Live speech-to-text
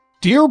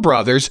Dear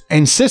brothers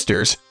and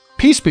sisters,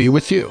 peace be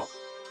with you.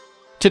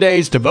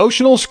 Today's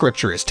devotional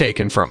scripture is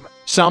taken from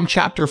Psalm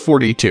chapter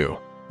 42,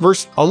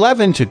 verse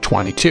 11 to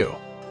 22.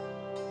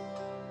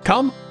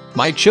 Come,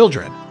 my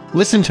children,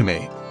 listen to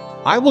me.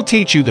 I will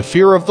teach you the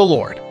fear of the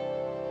Lord.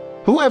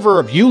 Whoever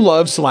of you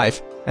loves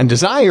life and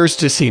desires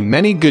to see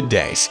many good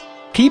days,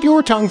 keep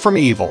your tongue from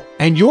evil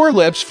and your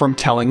lips from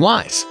telling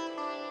lies.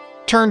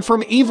 Turn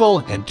from evil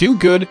and do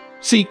good,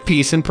 seek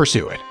peace and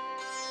pursue it.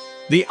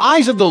 The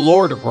eyes of the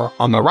Lord are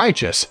on the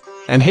righteous,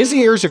 and his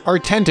ears are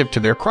attentive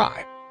to their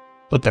cry.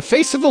 But the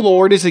face of the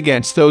Lord is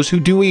against those who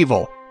do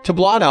evil, to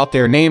blot out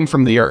their name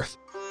from the earth.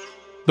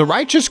 The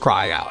righteous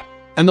cry out,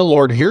 and the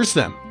Lord hears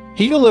them.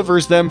 He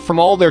delivers them from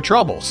all their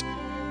troubles.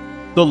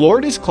 The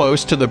Lord is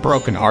close to the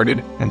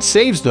brokenhearted and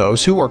saves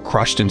those who are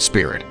crushed in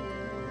spirit.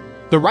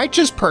 The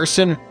righteous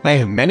person may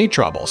have many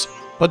troubles,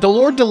 but the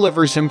Lord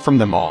delivers him from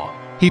them all.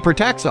 He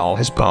protects all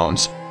his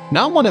bones.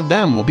 Not one of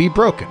them will be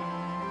broken.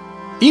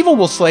 Evil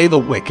will slay the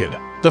wicked.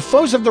 The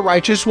foes of the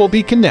righteous will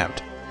be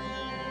condemned.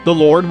 The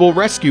Lord will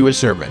rescue his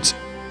servants.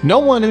 No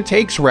one who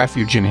takes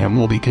refuge in him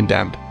will be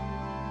condemned.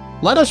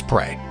 Let us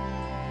pray.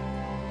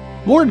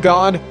 Lord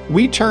God,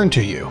 we turn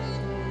to you.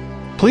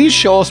 Please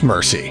show us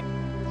mercy.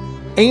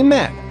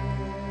 Amen.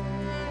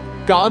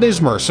 God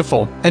is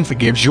merciful and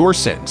forgives your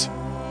sins.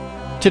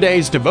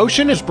 Today's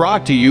devotion is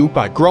brought to you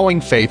by Growing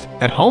Faith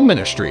at Home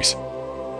Ministries.